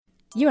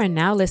You are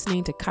now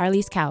listening to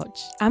Carly's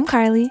Couch. I'm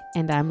Carly.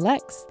 And I'm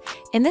Lex.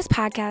 In this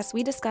podcast,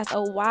 we discuss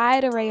a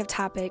wide array of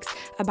topics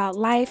about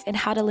life and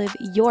how to live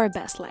your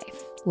best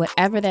life.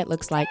 Whatever that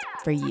looks like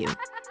for you.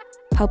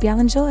 Hope y'all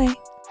enjoy.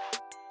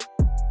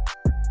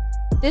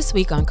 This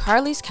week on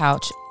Carly's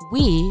Couch,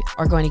 we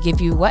are going to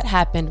give you what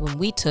happened when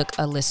we took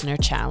a listener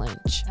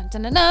challenge. Dun,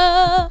 dun, dun,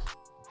 dun.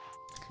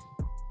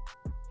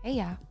 Hey,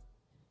 y'all.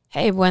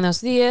 Hey,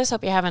 buenos dias.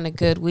 Hope you're having a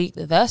good week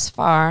thus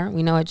far.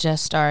 We know it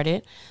just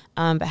started.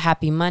 But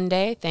happy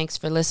Monday. Thanks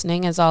for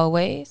listening as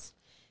always.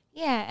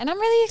 Yeah, and I'm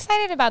really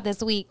excited about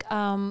this week.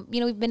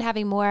 We've been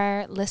having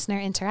more listener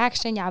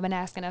interaction. Y'all been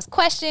asking us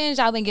questions.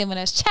 Y'all been giving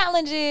us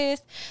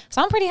challenges.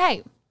 So I'm pretty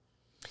hyped.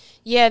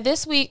 Yeah,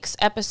 this week's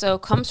episode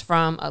comes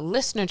from a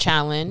listener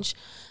challenge.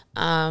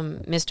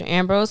 Mr.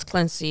 Ambrose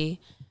Clancy,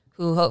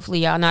 who hopefully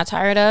y'all not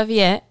tired of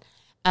yet.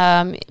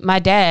 My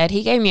dad,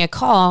 he gave me a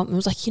call and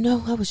was like,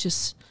 I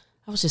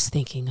was just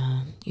thinking,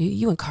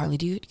 you and Carly,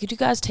 do you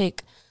guys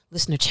take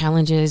listener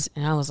challenges?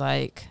 And I was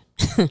like,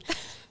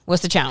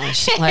 what's the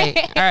challenge? Like,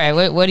 all right,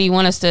 what do you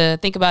want us to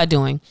think about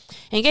doing?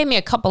 And he gave me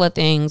a couple of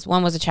things.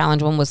 One was a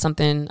challenge. One was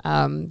something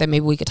that maybe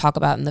we could talk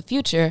about in the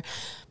future.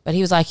 But he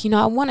was like,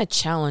 I want to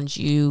challenge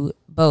you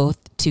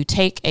both to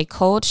take a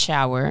cold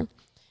shower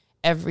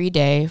every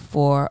day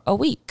for a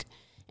week.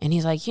 And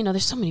he's like,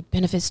 there's so many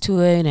benefits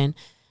to it. And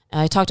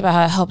I talked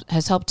about how it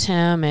has helped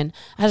him. And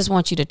I just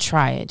want you to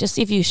try it. Just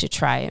see if you should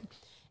try it.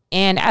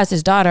 And as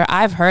his daughter,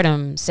 I've heard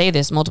him say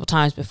this multiple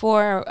times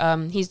before.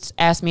 He's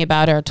asked me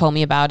about it or told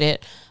me about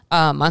it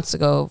months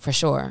ago for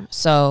sure.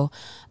 So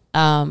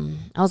I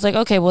was like,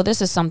 okay, well,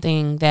 this is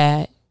something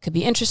that could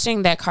be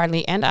interesting that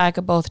Carly and I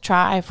could both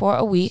try for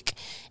a week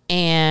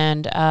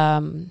and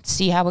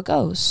see how it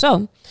goes.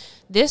 So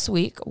this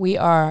week, we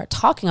are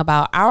talking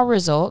about our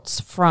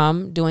results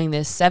from doing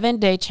this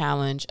 7-day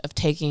challenge of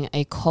taking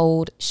a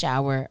cold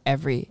shower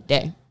every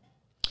day.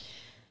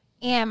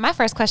 And my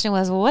first question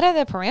was, what are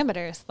the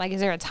parameters? Like, is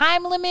there a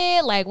time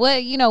limit? Like,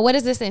 what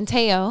does this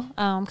entail?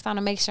 Because I want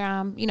to make sure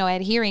I'm,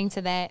 adhering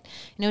to that.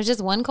 And it was just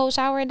one cold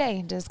shower a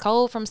day, just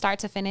cold from start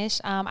to finish.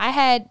 I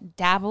had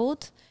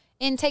dabbled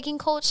in taking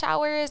cold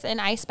showers and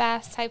ice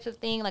baths type of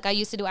thing. Like, I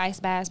used to do ice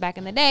baths back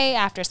in the day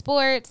after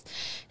sports.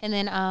 And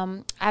then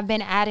I've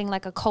been adding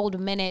like a cold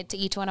minute to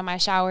each one of my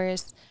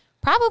showers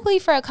probably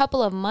for a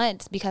couple of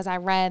months because I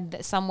read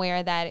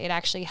somewhere that it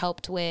actually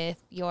helped with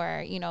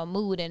your,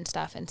 mood and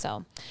stuff. And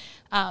so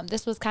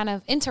this was kind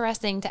of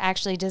interesting to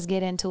actually just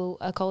get into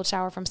a cold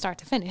shower from start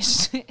to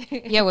finish.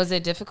 Yeah, was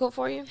it difficult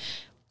for you?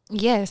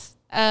 Yes,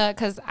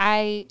 because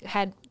I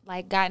had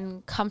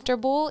gotten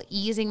comfortable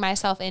easing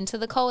myself into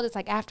the cold. It's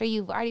like after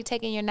you've already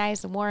taken your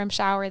nice warm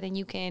shower, then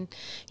you can,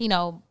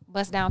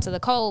 bust down to the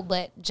cold.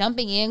 But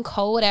jumping in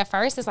cold at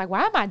first, it's like,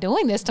 why am I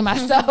doing this to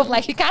myself?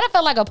 Like, it kind of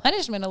felt like a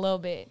punishment a little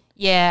bit.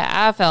 Yeah,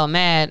 I felt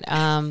mad.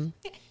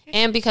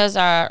 And because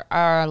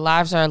our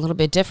lives are a little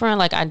bit different,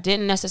 like I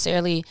didn't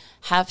necessarily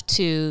have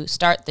to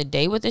start the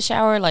day with the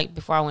shower. Like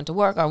before I went to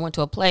work or I went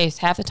to a place,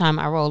 half the time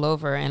I roll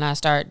over and I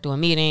start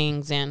doing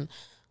meetings and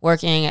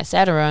working,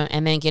 etc.,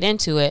 and then get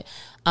into it.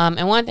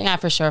 And one thing I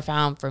for sure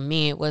found for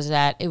me was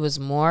that it was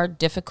more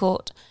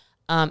difficult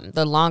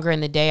the longer in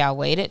the day I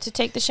waited to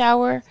take the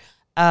shower.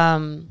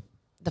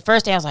 The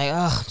first day I was like,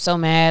 oh, I'm so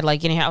mad,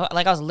 like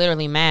I was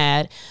literally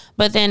mad.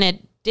 But then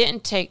it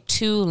didn't take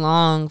too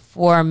long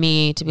for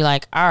me to be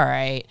like, all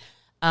right.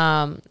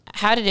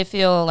 How did it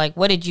feel? Like,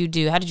 what did you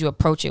do? How did you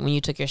approach it when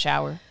you took your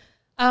shower?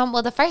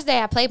 Well, the first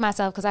day I played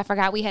myself because I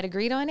forgot we had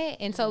agreed on it.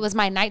 And so it was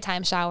my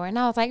nighttime shower. And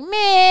I was like,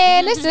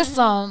 man, this is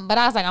some. But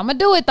I was like, I'm going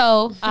to do it,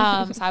 though.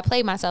 So I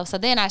played myself. So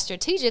then I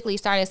strategically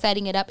started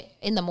setting it up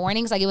in the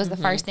mornings. Like, it was the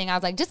first thing. I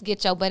was like, just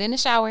get your butt in the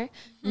shower.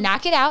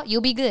 Knock it out.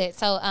 You'll be good.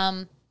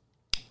 So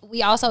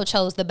we also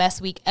chose the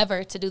best week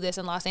ever to do this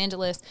in Los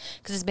Angeles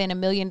because it's been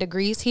 1,000,000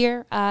 degrees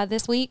here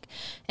this week.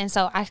 And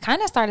so I kind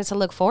of started to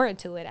look forward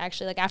to it,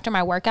 actually. Like, after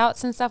my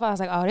workouts and stuff, I was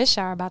like, oh, this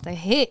shower about to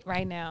hit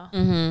right now.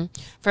 Mm-hmm.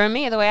 For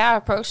me, the way I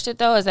approached it,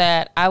 though, is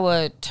that I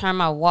would turn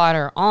my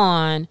water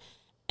on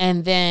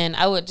and then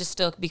I would just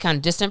still be kind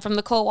of distant from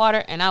the cold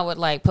water and I would,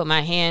 put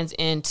my hands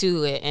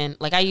into it. And,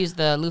 I use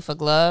the loofah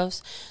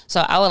gloves.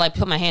 So I would,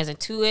 put my hands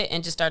into it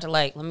and just start to,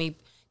 let me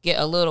get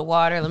a little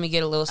water. Let me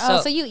get a little soap.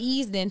 Oh, so you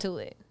eased into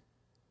it.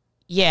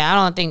 Yeah,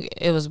 I don't think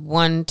it was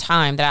one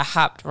time that I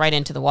hopped right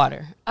into the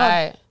water.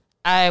 Oh.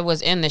 I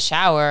was in the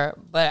shower,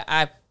 but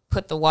I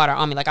put the water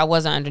on me. Like, I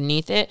wasn't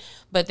underneath it.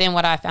 But then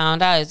what I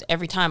found out is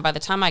every time, by the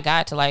time I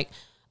got to,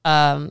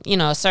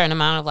 a certain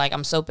amount of,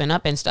 I'm soaping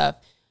up and stuff,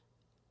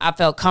 I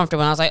felt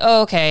comfortable. And I was like,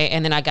 oh, okay.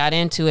 And then I got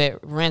into it,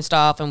 rinsed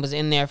off, and was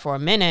in there for a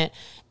minute.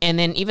 And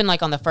then even,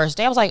 on the first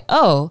day, I was like,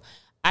 oh,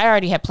 I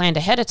already had planned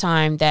ahead of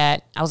time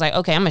that I was like,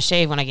 okay, I'm going to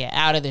shave when I get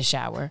out of the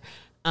shower.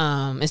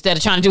 Instead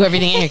of trying to do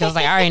everything in, because I was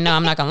like, I already know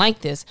I'm not gonna like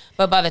this.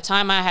 But by the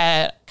time I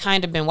had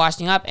kind of been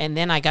washing up and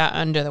then I got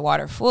under the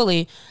water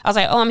fully, I was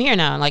like, oh, I'm here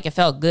now. And it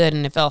felt good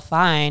and it felt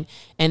fine.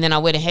 And then I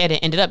went ahead and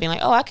ended up being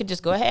like, oh, I could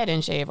just go ahead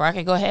and shave, or I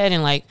could go ahead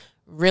and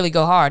really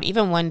go hard.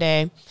 Even one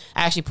day,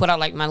 I actually put out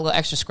like my little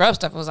extra scrub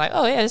stuff. I was like,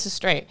 oh yeah, this is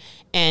straight,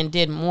 and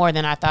did more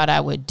than I thought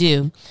I would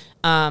do.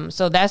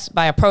 So that's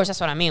by approach. That's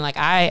what I mean. Like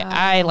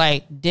I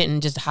like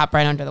didn't just hop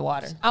right under the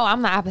water. Oh,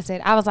 I'm the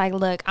opposite. I was like,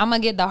 look, I'm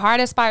gonna get the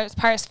hardest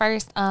parts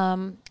first.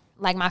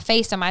 Like my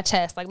face and my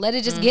chest. Like let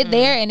it just get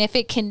there, and if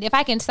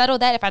I can settle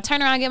that, if I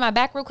turn around and get my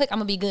back real quick, I'm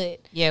gonna be good.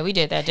 Yeah, we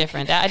did that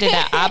different. I did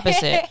that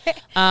opposite.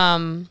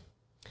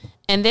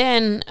 And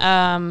then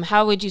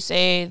how would you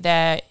say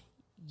that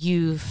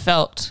you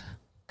felt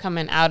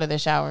coming out of the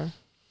shower?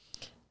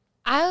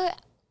 I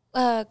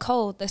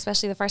cold,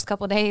 especially the first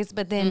couple of days,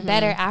 but then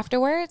better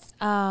afterwards.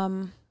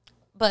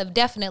 But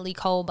definitely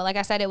cold. But like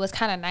I said, it was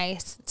kind of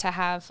nice to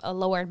have a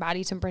lowered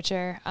body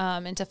temperature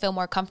and to feel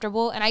more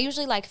comfortable. And I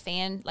usually like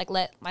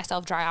let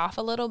myself dry off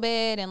a little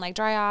bit and like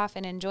dry off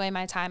and enjoy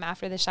my time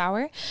after the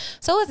shower.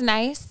 So it was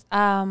nice.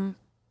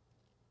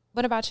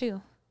 What about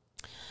you?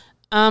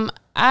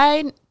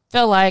 I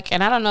feel like,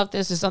 and I don't know if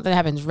this is something that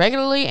happens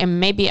regularly, and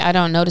maybe I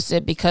don't notice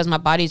it because my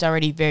body's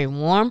already very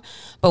warm.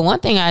 But one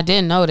thing I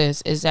did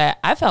notice is that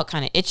I felt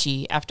kind of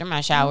itchy after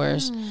my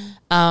showers.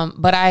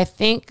 But I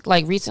think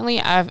like recently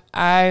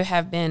I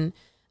have been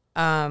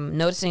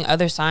noticing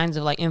other signs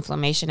of like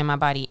inflammation in my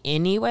body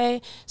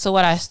anyway. So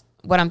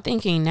what I'm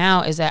thinking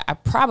now is that I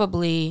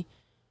probably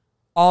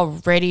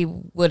already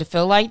would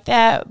feel like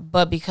that,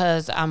 but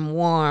because I'm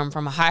warm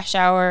from a hot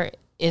shower,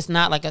 it's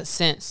not like a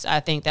sense, I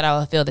think, that I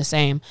will feel the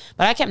same.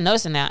 But I kept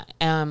noticing that.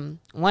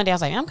 One day I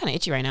was like, I'm kind of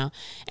itchy right now.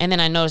 And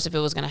then I noticed if it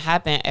was going to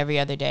happen every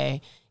other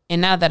day.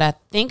 And now that I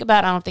think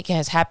about it, I don't think it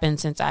has happened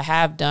since I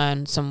have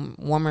done some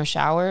warmer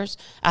showers.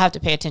 I have to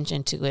pay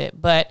attention to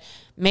it. But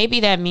maybe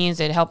that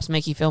means it helps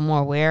make you feel more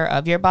aware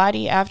of your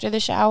body after the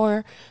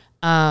shower.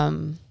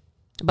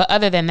 But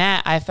other than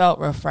that, I felt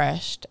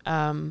refreshed.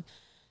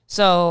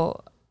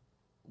 So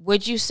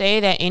would you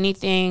say that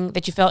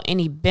you felt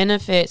any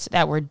benefits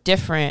that were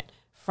different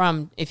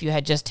from if you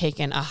had just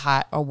taken a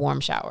hot or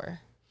warm shower?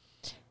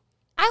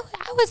 I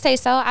would say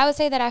so. I would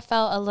say that I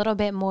felt a little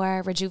bit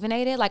more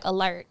rejuvenated, like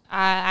alert.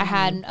 I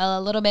had a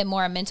little bit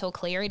more mental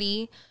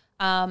clarity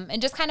and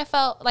just kind of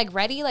felt like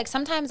ready. Like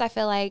sometimes I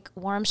feel like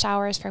warm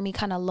showers for me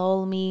kind of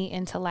lull me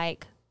into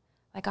like,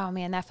 oh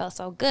man, that felt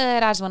so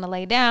good. I just want to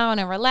lay down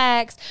and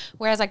relax.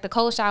 Whereas like the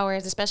cold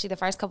showers, especially the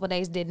first couple of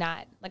days, did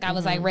not. Like I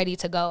was like ready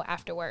to go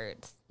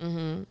afterwards.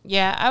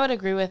 Yeah, I would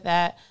agree with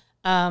that.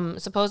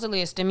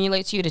 Supposedly it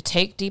stimulates you to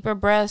take deeper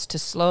breaths, to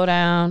slow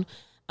down,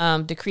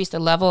 decrease the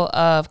level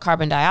of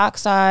carbon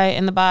dioxide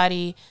in the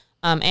body,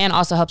 and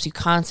also helps you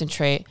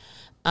concentrate.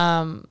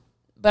 But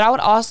I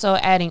would also,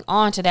 adding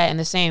on to that in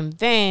the same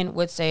vein,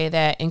 would say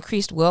that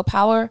increased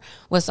willpower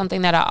was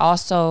something that I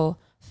also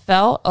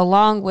felt,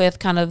 along with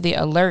kind of the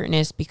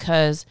alertness,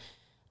 because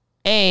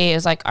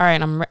it's like, all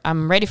right,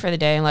 I'm ready for the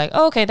day, and like,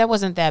 oh, okay, that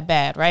wasn't that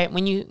bad, right?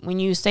 When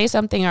you say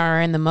something or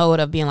are in the mode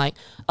of being like,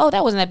 oh,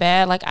 that wasn't that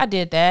bad, like I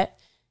did that,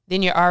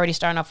 then you're already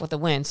starting off with a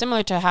win.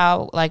 Similar to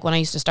how like when I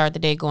used to start the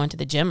day going to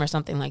the gym or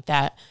something like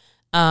that.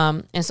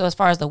 And so as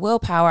far as the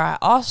willpower, I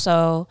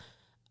also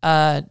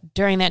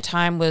during that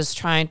time was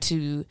trying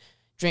to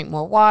drink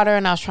more water,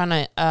 and I was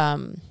trying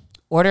to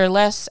order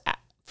less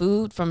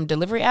food from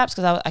delivery apps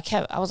because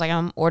I was like,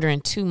 I'm ordering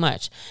too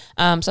much.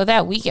 So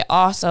that week it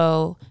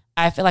also,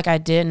 I feel like I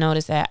did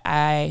notice that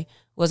I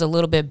was a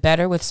little bit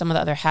better with some of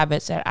the other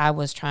habits that I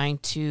was trying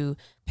to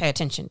pay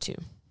attention to.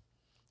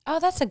 Oh,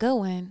 that's a good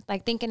one.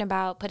 Like thinking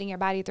about putting your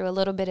body through a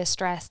little bit of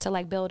stress to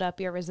like build up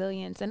your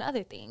resilience and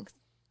other things.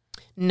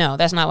 No,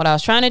 that's not what I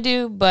was trying to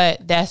do,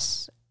 but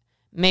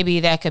maybe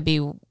that could be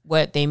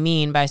what they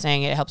mean by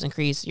saying it helps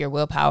increase your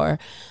willpower.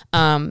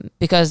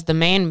 Because the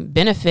main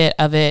benefit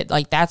of it,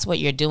 like that's what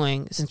you're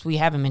doing, since we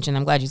haven't mentioned,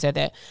 I'm glad you said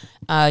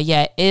that,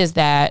 yet, is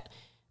that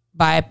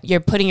you're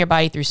putting your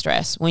body through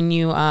stress. When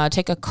you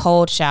take a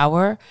cold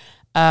shower,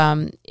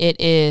 it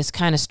is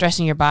kind of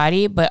stressing your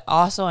body, but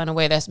also in a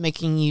way that's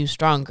making you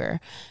stronger.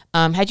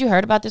 Had you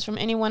heard about this from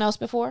anyone else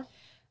before?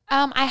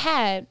 I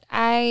had.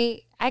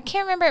 I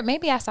can't remember.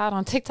 Maybe I saw it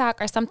on TikTok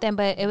or something,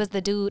 but it was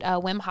the dude,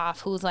 Wim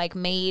Hof, who's like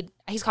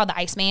he's called the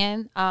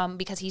Iceman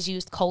because he's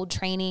used cold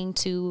training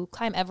to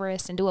climb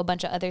Everest and do a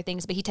bunch of other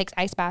things, but he takes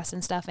ice baths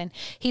and stuff. And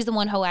he's the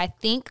one who I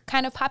think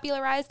kind of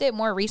popularized it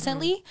more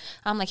recently.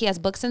 Like he has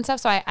books and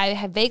stuff. So I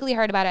have vaguely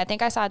heard about it. I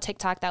think I saw a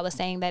TikTok that was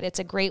saying that it's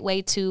a great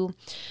way to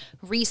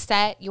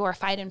reset your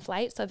fight and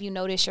flight. So if you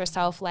notice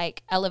yourself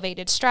like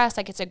elevated stress,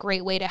 like it's a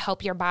great way to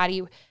help your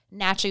body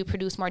naturally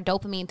produce more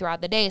dopamine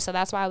throughout the day. So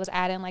that's why I was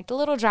adding like the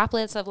little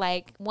droplets of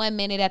like 1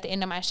 minute at the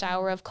end of my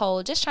shower of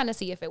cold, just trying to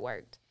see if it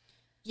worked.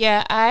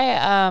 Yeah, I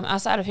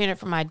outside of hearing it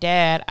from my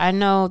dad, I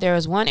know there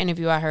was one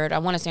interview I heard, I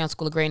want to say on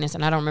School of Greatness,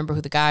 and I don't remember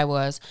who the guy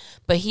was,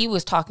 but he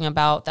was talking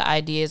about the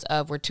ideas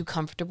of we're too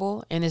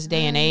comfortable in this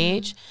day and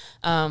age.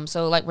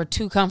 So like we're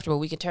too comfortable.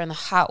 We can turn the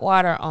hot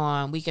water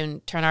on. We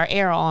can turn our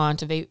air on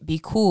to be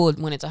cooled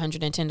when it's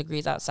 110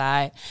 degrees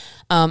outside.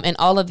 And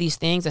all of these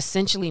things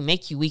essentially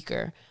make you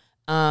weaker.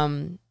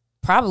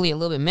 probably a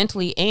little bit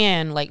mentally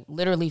and like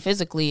literally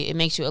physically, it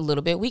makes you a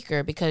little bit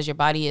weaker because your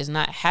body is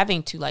not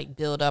having to like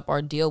build up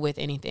or deal with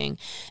anything.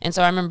 And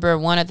so I remember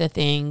one of the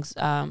things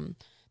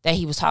that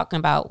he was talking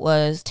about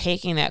was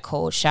taking that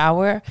cold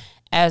shower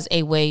as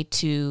a way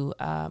to,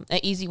 an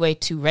easy way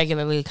to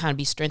regularly kind of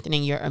be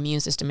strengthening your immune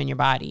system in your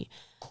body.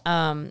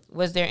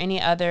 Was there any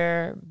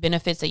other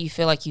benefits that you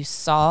feel like you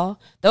saw?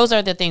 Those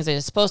are the things that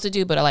it's supposed to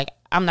do, but like,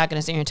 I'm not going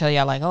to sit here and tell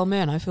y'all like, oh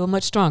man, I feel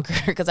much stronger,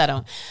 because I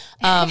don't.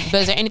 But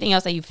is there anything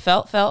else that you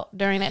felt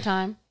during that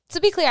time?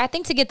 To be clear, I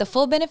think to get the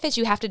full benefits,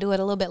 you have to do it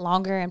a little bit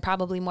longer and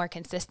probably more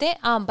consistent.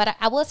 But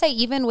I will say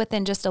even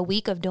within just a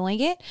week of doing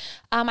it,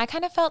 I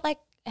kind of felt like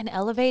an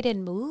elevated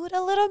mood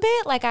a little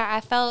bit. Like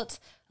I felt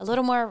a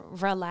little more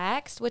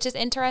relaxed, which is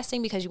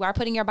interesting because you are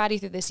putting your body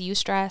through this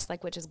eustress,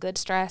 like, which is good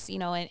stress, you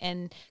know,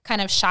 and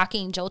kind of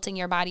shocking, jolting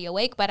your body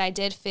awake. But I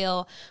did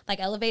feel like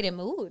elevated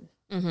mood.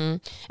 Mm-hmm.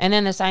 And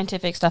then the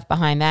scientific stuff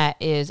behind that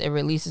is it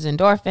releases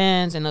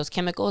endorphins and those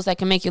chemicals that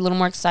can make you a little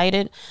more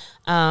excited.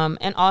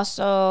 And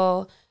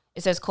also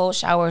it says cold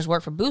showers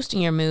work for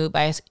boosting your mood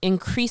by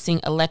increasing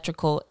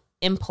electrical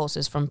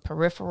impulses from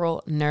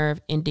peripheral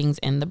nerve endings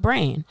in the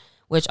brain,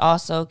 which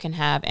also can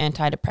have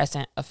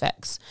antidepressant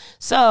effects.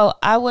 So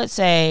I would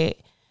say,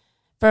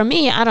 for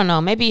me, I don't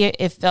know, maybe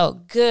it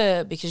felt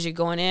good because you're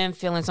going in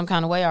feeling some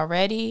kind of way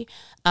already.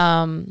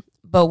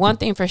 But one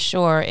thing for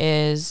sure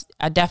is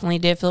I definitely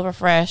did feel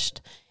refreshed,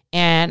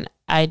 and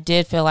I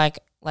did feel like,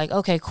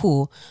 okay,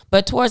 cool.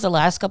 But towards the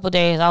last couple of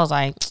days, I was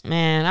like,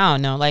 man, I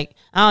don't know. Like,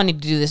 I don't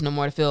need to do this no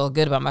more to feel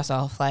good about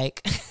myself.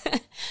 Like,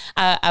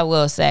 I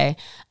will say.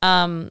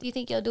 Do you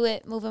think you'll do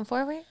it moving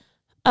forward?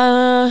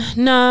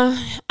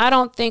 No, I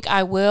don't think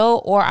I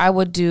will, or I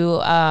would do,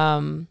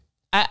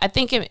 I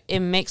think it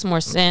makes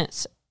more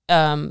sense.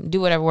 Do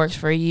whatever works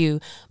for you.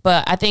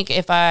 But I think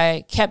if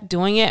I kept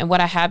doing it, and what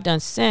I have done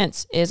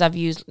since is I've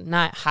used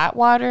not hot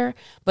water,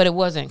 but it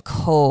wasn't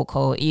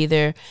cold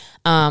either.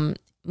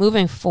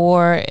 Moving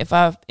forward, if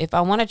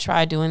I want to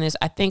try doing this,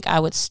 I think I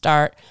would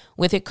start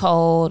with it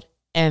cold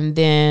and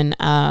then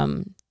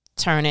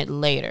turn it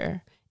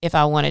later if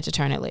I wanted to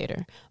turn it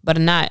later, but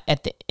not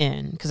at the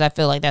end, because I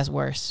feel like that's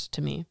worse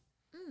to me.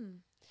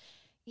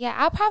 Yeah,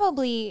 I'll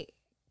probably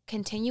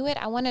continue it.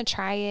 I want to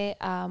try it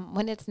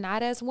when it's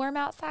not as warm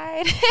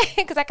outside,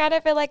 because I kind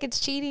of feel like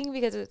it's cheating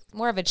because it's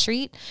more of a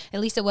treat.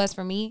 At least it was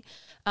for me.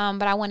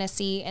 But I want to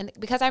see, and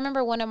because I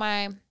remember one of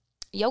my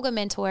yoga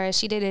mentors,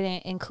 she did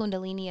it in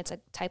Kundalini. It's a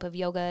type of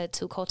yoga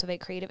to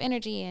cultivate creative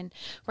energy and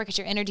work at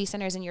your energy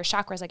centers and your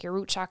chakras, like your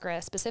root chakra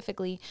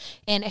specifically.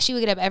 And she would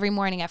get up every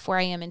morning at 4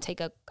 a.m. and take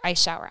a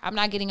ice shower. I'm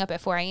not getting up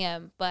at 4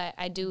 a.m., but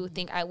I do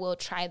think I will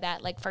try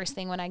that like first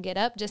thing when I get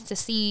up, just to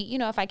see, you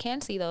know, if I can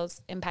see those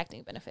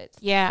impacting benefits.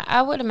 Yeah,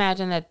 I would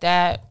imagine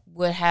that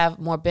would have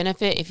more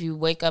benefit if you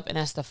wake up and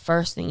that's the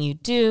first thing you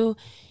do.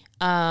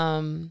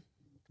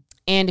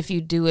 And if you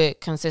do it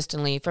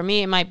consistently. For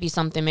me, it might be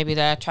something maybe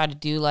that I try to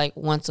do like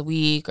once a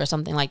week or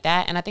something like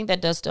that. And I think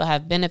that does still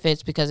have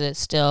benefits because it's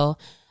still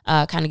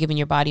kind of giving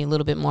your body a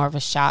little bit more of a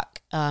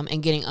shock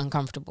and getting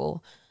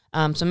uncomfortable.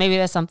 So maybe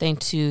that's something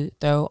to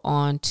throw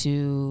on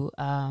to,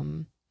 I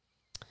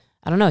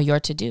don't know,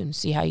 your to-do and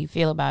see how you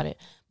feel about it.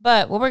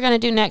 But what we're going to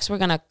do next, we're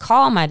going to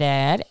call my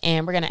dad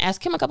and we're going to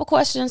ask him a couple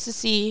questions to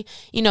see,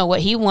 you know, what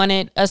he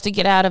wanted us to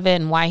get out of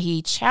it and why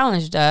he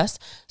challenged us.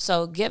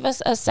 So give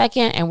us a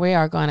second and we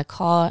are going to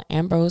call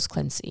Ambrose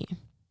Clancy.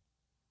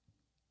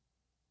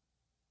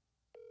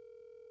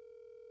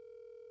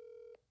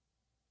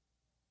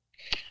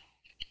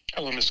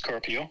 Hello, Miss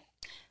Carpio.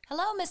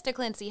 Hello, Mr.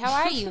 Clancy. How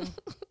are you?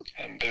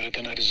 I'm better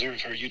than I deserve.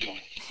 How are you doing?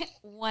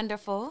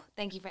 Wonderful.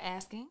 Thank you for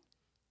asking.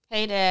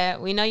 Hey,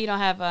 Dad, we know you don't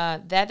have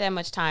that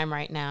much time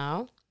right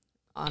now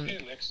on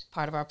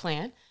part of our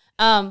plan.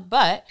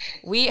 But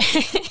we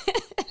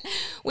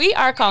we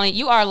are calling.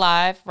 You are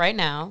live right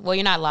now. Well,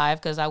 you're not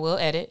live because I will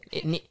edit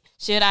it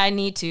should I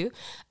need to.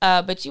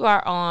 But you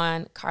are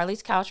on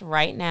Carly's couch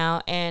right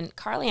now. And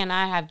Carly and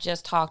I have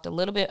just talked a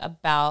little bit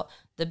about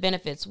the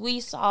benefits we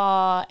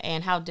saw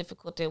and how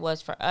difficult it was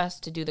for us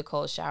to do the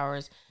cold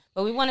showers.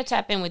 But we want to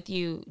tap in with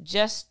you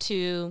just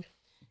to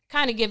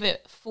kind of give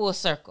it full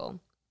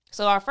circle.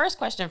 So our first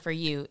question for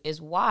you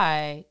is,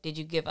 why did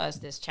you give us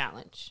this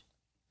challenge?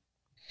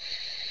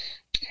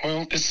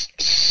 Well, it's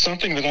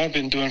something that I've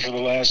been doing for the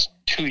last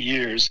 2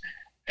 years.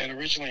 And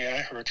originally I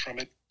heard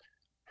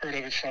of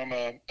it from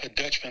a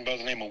Dutchman by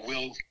the name of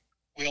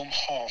Wim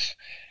Hof.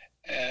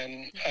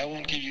 And I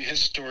won't give you his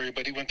story,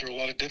 but he went through a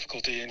lot of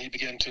difficulty and he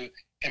began to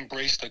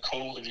embrace the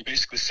cold, and he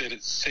basically said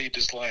it saved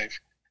his life.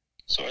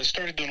 So I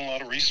started doing a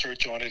lot of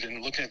research on it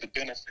and looking at the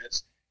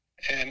benefits.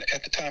 And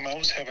at the time, I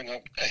was having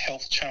a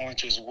health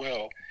challenge as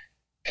well.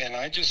 And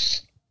I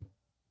just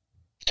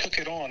took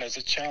it on as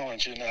a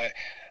challenge. And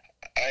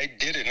I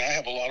did it. And I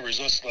have a lot of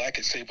results that I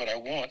could say what I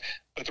want.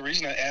 But the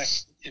reason I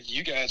asked if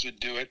you guys would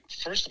do it,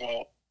 first of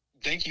all,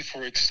 thank you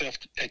for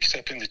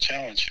accepting the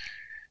challenge.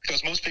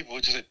 Because most people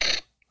would just say,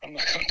 I'm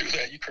not going to do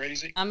that. You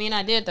crazy? I mean,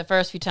 I did the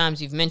first few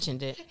times you've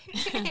mentioned it.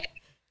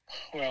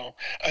 Well,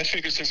 I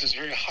figured since it's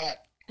very hot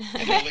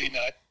in LA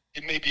now,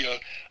 it may be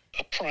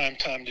a prime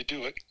time to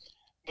do it.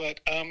 But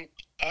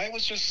I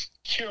was just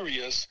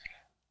curious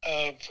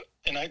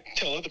and I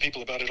tell other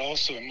people about it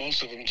also, and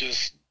most of them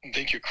just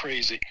think you're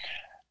crazy.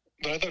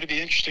 But I thought it'd be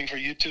interesting for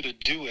you two to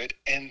do it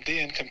and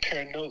then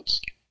compare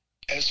notes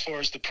as far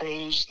as the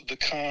pros, the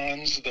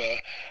cons, the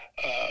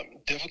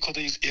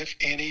difficulties, if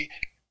any.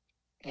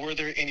 Were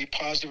there any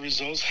positive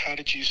results? How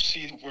did you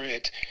see where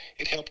it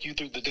helped you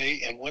through the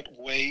day, and what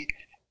way?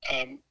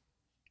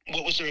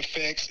 What was their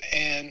effects?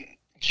 And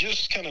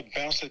just kind of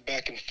bounce it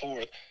back and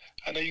forth.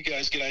 I know you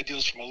guys get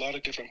ideas from a lot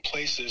of different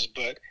places,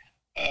 but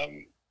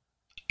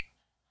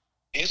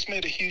it's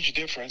made a huge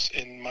difference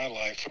in my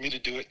life for me to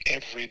do it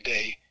every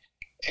day.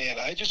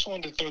 And I just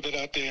wanted to throw that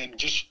out there and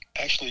just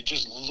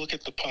look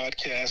at the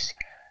podcast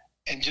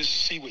and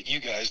just see what you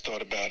guys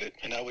thought about it.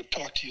 And I would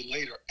talk to you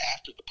later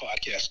after the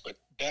podcast, but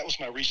that was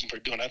my reason for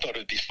doing it. I thought it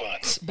would be fun.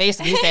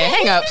 Basically, you said,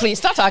 hang up, please,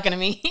 stop talking to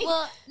me.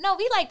 Well, no,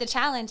 we like the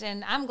challenge,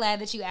 and I'm glad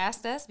that you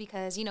asked us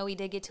because, we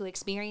did get to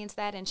experience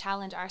that and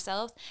challenge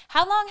ourselves.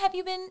 How long have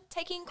you been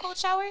taking cold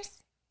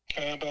showers?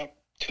 About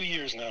 2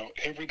 years now,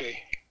 every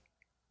day.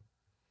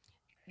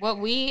 What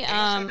we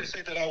They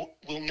say that I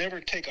will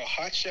never take a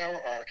hot shower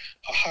or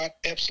a hot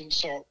Epsom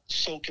salt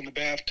soak in the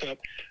bathtub,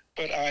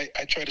 but I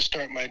try to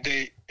start my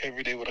day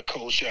every day with a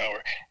cold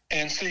shower.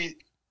 And see,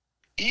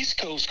 East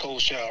Coast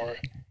cold shower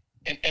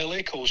and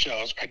LA cold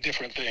showers are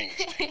different things.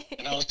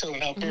 And I was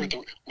telling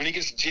Alberto, when it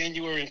gets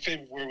January and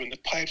February, when the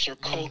pipes are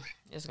cold,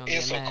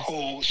 it's a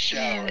cold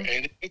shower,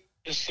 and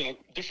it's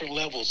different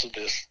levels of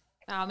this.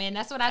 Oh man,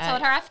 that's what I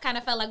told her. I kind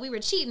of felt like we were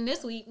cheating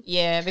this week.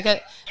 Yeah,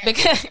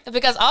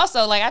 because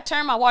also like I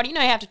turned my water. You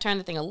have to turn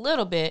the thing a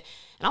little bit,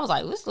 and I was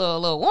like, it's a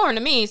little warm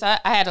to me, so I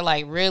had to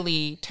like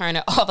really turn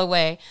it all the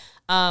way.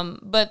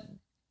 But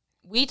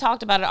we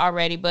talked about it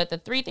already. But the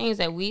 3 things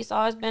that we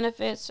saw as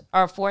benefits,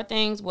 or 4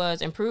 things,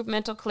 was improved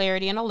mental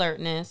clarity and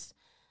alertness,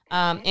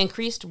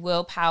 increased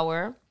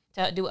willpower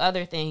to do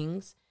other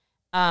things,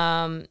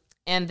 and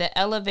the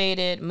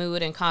elevated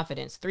mood and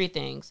confidence. 3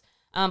 things.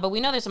 But we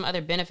know there's some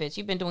other benefits.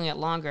 You've been doing it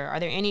longer. Are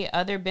there any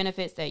other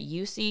benefits that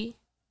you see?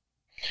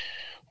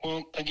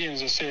 Well, again,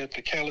 as I said,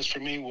 the catalyst for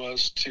me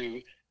was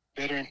to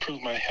better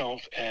improve my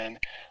health. And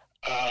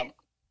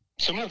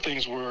some of the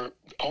things were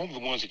all of the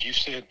ones that you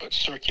said, but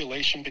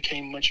circulation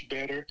became much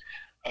better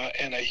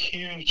and a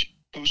huge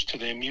boost to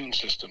the immune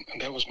system. And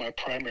that was my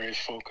primary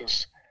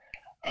focus.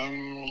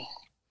 It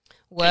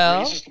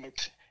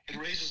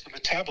raises the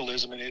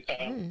metabolism, and it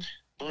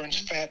burns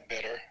fat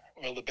better.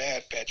 Well, the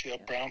bad fat, you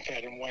have brown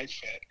fat and white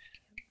fat.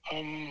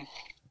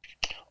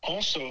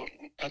 Also,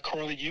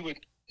 Carly, you would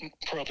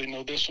probably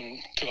know this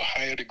one to a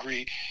higher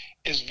degree,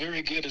 is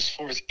very good as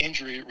far as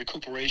injury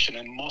recuperation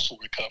and muscle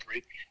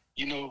recovery.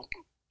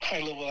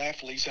 High-level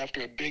athletes,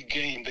 after a big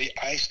game, they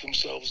ice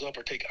themselves up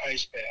or take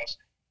ice baths.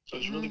 So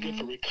it's really good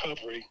for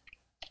recovery.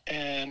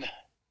 And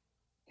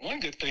one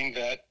good thing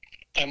that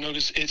I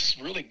noticed, it's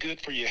really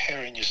good for your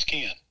hair and your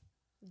skin.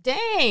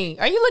 Dang,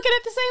 are you looking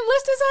at the same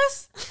list as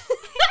us?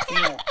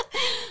 Yeah.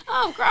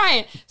 I'm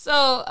crying.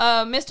 So,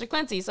 Mr.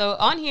 Quincy, so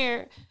on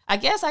here, I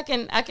guess I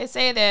can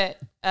say that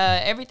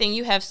everything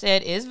you have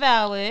said is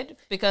valid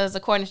because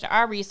according to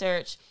our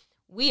research,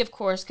 we of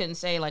course couldn't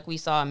say like we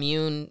saw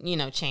immune,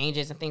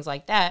 changes and things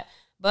like that.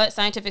 But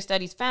scientific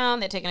studies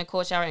found that taking a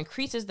cold shower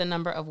increases the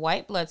number of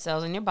white blood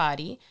cells in your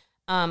body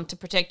to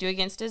protect you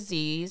against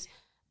disease.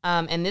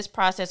 And this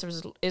process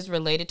is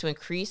related to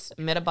increased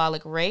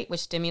metabolic rate, which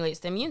stimulates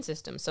the immune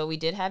system. So we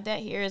did have that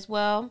here as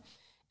well.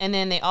 And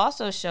then they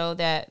also show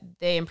that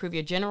they improve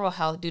your general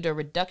health due to a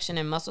reduction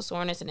in muscle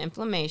soreness and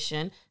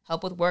inflammation,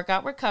 help with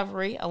workout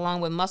recovery,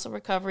 along with muscle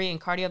recovery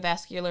and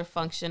cardiovascular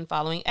function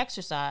following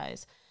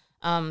exercise.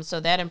 So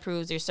that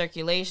improves your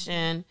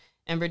circulation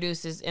and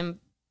reduces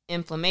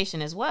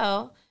inflammation as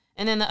well.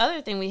 And then the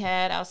other thing we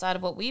had outside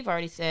of what we've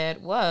already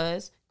said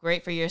was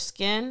great for your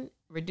skin,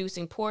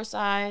 reducing pore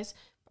size.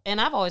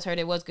 And I've always heard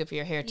it was good for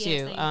your hair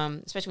too,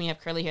 especially when you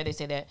have curly hair. They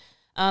say that.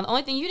 The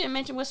only thing you didn't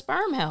mention was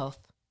sperm health.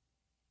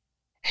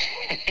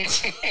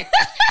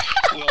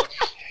 Well,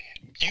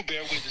 you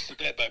bear witness to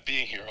that by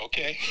being here,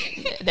 okay?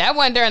 That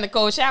wasn't during the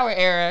cold shower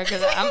era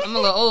because I'm a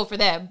little old for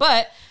that.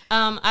 But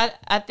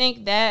I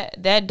think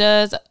that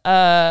does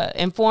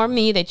inform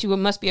me that you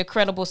must be a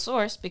credible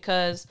source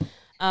because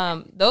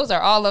those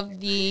are all of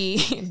the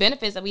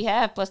benefits that we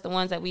have, plus the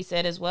ones that we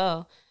said as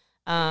well.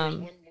 There's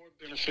one more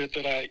benefit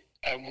that I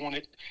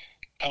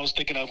was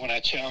thinking of when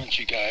I challenged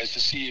you guys to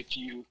see if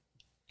you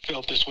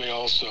felt this way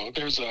also.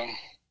 There's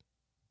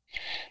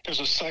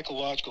a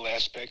psychological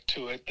aspect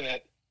to it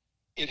that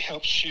it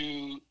helps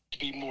you to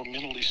be more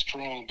mentally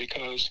strong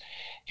because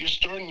you're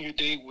starting your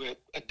day with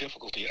a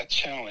difficulty, a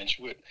challenge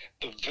with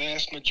the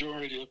vast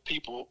majority of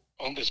people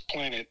on this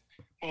planet.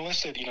 Well, let's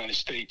say the United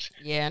States.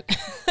 Yeah,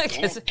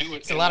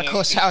 it's a lot of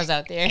cold showers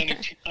out there.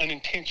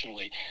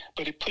 Unintentionally,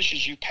 but it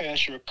pushes you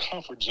past your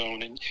comfort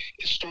zone, and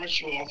it starts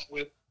you off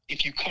with,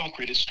 if you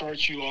conquer it, it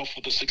starts you off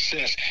with a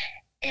success.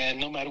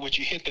 And no matter what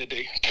you hit that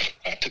day,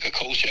 I took a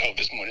cold shower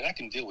this morning. I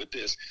can deal with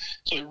this.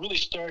 So it really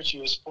starts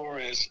you as far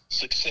as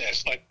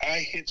success. Like I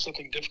hit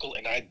something difficult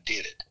and I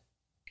did it.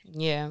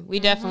 Yeah, we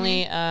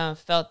definitely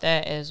felt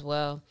that as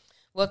well.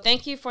 Well,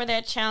 thank you for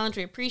that challenge.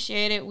 We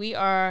appreciate it. We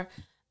are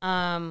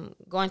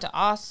going to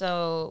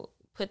also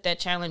put that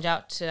challenge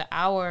out to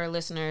our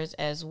listeners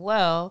as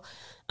well.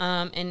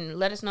 And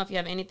let us know if you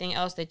have anything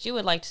else that you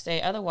would like to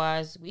say.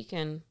 Otherwise, we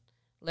can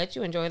let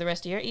you enjoy the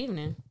rest of your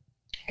evening.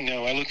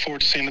 No, I look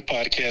forward to seeing the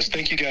podcast.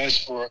 Thank you guys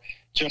for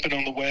jumping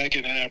on the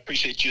wagon, and I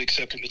appreciate you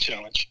accepting the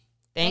challenge.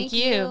 Thank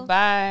you.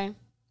 Bye.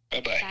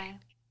 Bye-bye. Bye.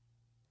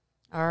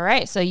 All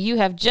right. So you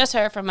have just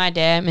heard from my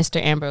dad,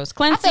 Mr. Ambrose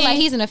Clancy. I feel like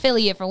he's an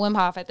affiliate for Wim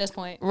Hof at this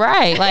point.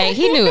 Right. Like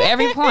he knew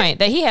every point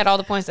that he had all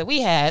the points that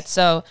we had.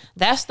 So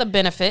that's the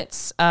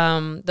benefits.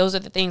 Those are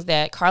the things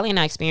that Carly and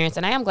I experienced.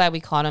 And I am glad we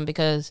caught him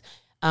because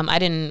I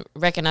didn't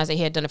recognize that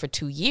he had done it for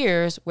 2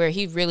 years where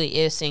he really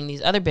is seeing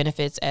these other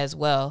benefits as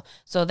well.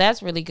 So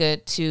that's really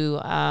good to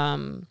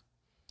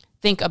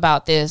think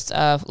about this,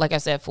 like I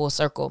said, full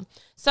circle.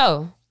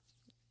 So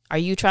are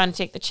you trying to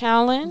take the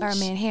challenge?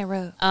 Birdman hand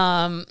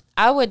rub.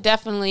 I would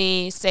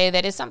definitely say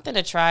that it's something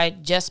to try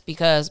just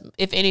because,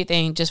 if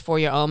anything, just for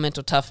your own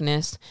mental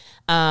toughness.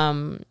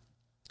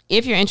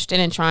 If you're interested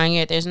in trying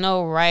it, there's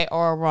no right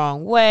or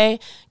wrong way.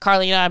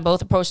 Carly and I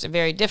both approached it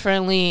very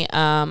differently.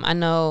 I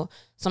know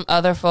some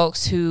other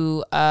folks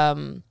who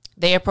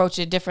they approach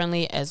it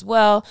differently as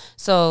well.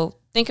 So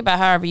think about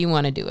however you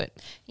want to do it.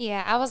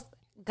 Yeah, I was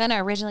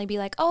gonna originally be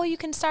like, oh, you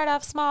can start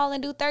off small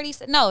and do 30.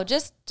 No,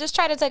 just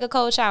try to take a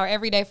cold shower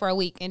every day for a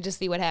week and just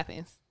see what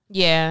happens.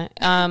 Yeah.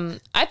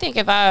 I think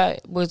if I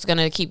was going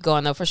to keep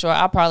going, though, for sure,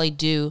 I'll probably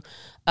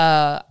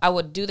I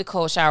would do the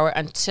cold shower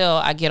until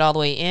I get all the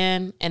way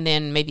in and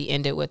then maybe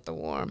end it with the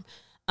warm.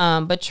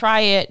 But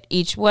try it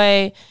each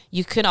way.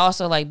 You can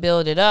also like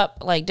build it up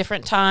like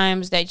different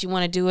times that you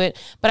want to do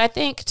it. But I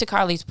think to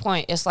Carly's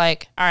point, it's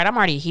like, all right, I'm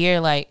already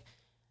here. Like,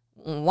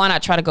 why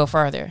not try to go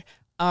further?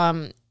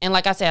 And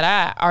like I said,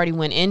 I already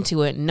went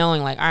into it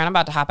knowing like, all right, I'm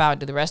about to hop out and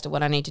do the rest of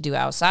what I need to do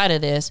outside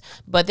of this.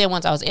 But then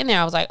once I was in there,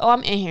 I was like, oh,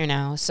 I'm in here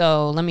now.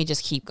 So let me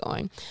just keep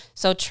going.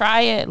 So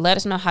try it. Let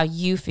us know how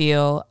you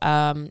feel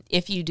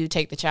if you do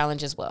take the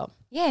challenge as well.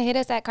 Yeah, hit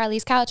us at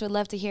Carly's Couch. Would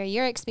love to hear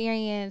your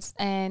experience.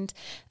 And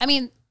I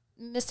mean,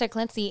 Mr.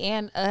 Clancy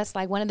and us,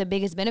 like one of the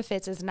biggest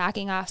benefits is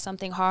knocking off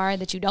something hard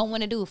that you don't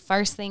want to do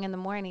first thing in the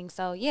morning.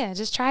 So yeah,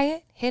 just try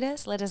it, hit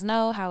us, let us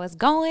know how it's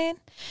going.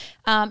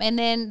 And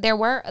then there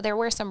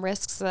were some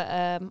risks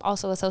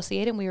also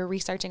associated. We were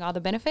researching all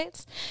the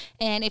benefits.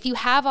 And if you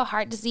have a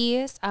heart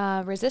disease,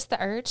 resist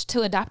the urge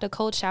to adopt a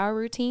cold shower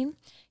routine.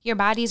 Your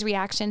body's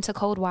reaction to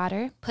cold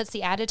water puts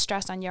the added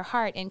stress on your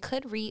heart and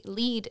could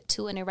lead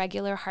to an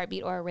irregular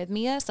heartbeat or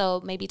arrhythmia.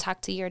 So maybe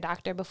talk to your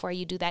doctor before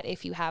you do that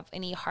if you have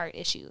any heart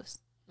issues.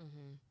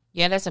 Mm-hmm.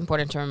 Yeah, that's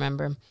important to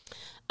remember.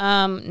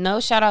 No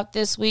shout out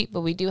this week,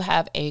 but we do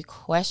have a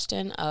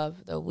question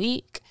of the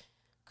week.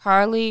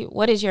 Carly,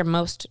 what is your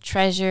most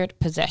treasured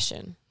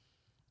possession?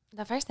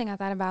 The first thing I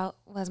thought about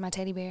was my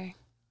teddy bear.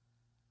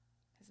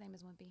 His name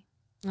is Wimpy.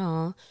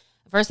 Oh.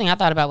 First thing I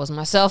thought about was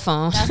my cell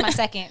phone. That's my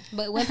second,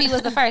 but Wimpy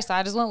was the first, so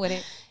I just went with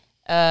it.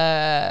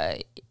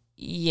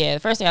 Yeah, the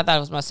first thing I thought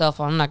was my cell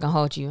phone. I'm not gonna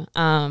hold you.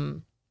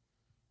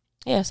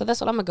 Yeah, so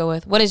that's what I'm gonna go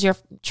with. What is your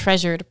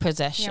treasured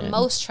possession? Your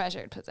most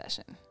treasured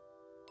possession.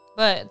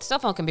 But cell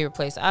phone can be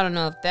replaced. I don't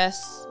know if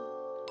that's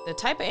the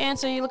type of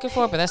answer you're looking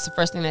for, but that's the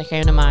first thing that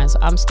came to mind. So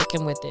I'm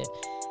sticking with it.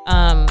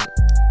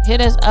 Hit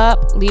us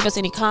up, leave us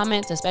any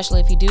comments,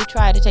 especially if you do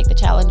try to take the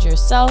challenge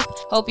yourself.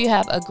 Hope you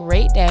have a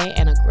great day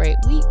and a great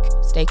week.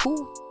 Stay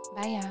cool.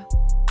 Bye, y'all.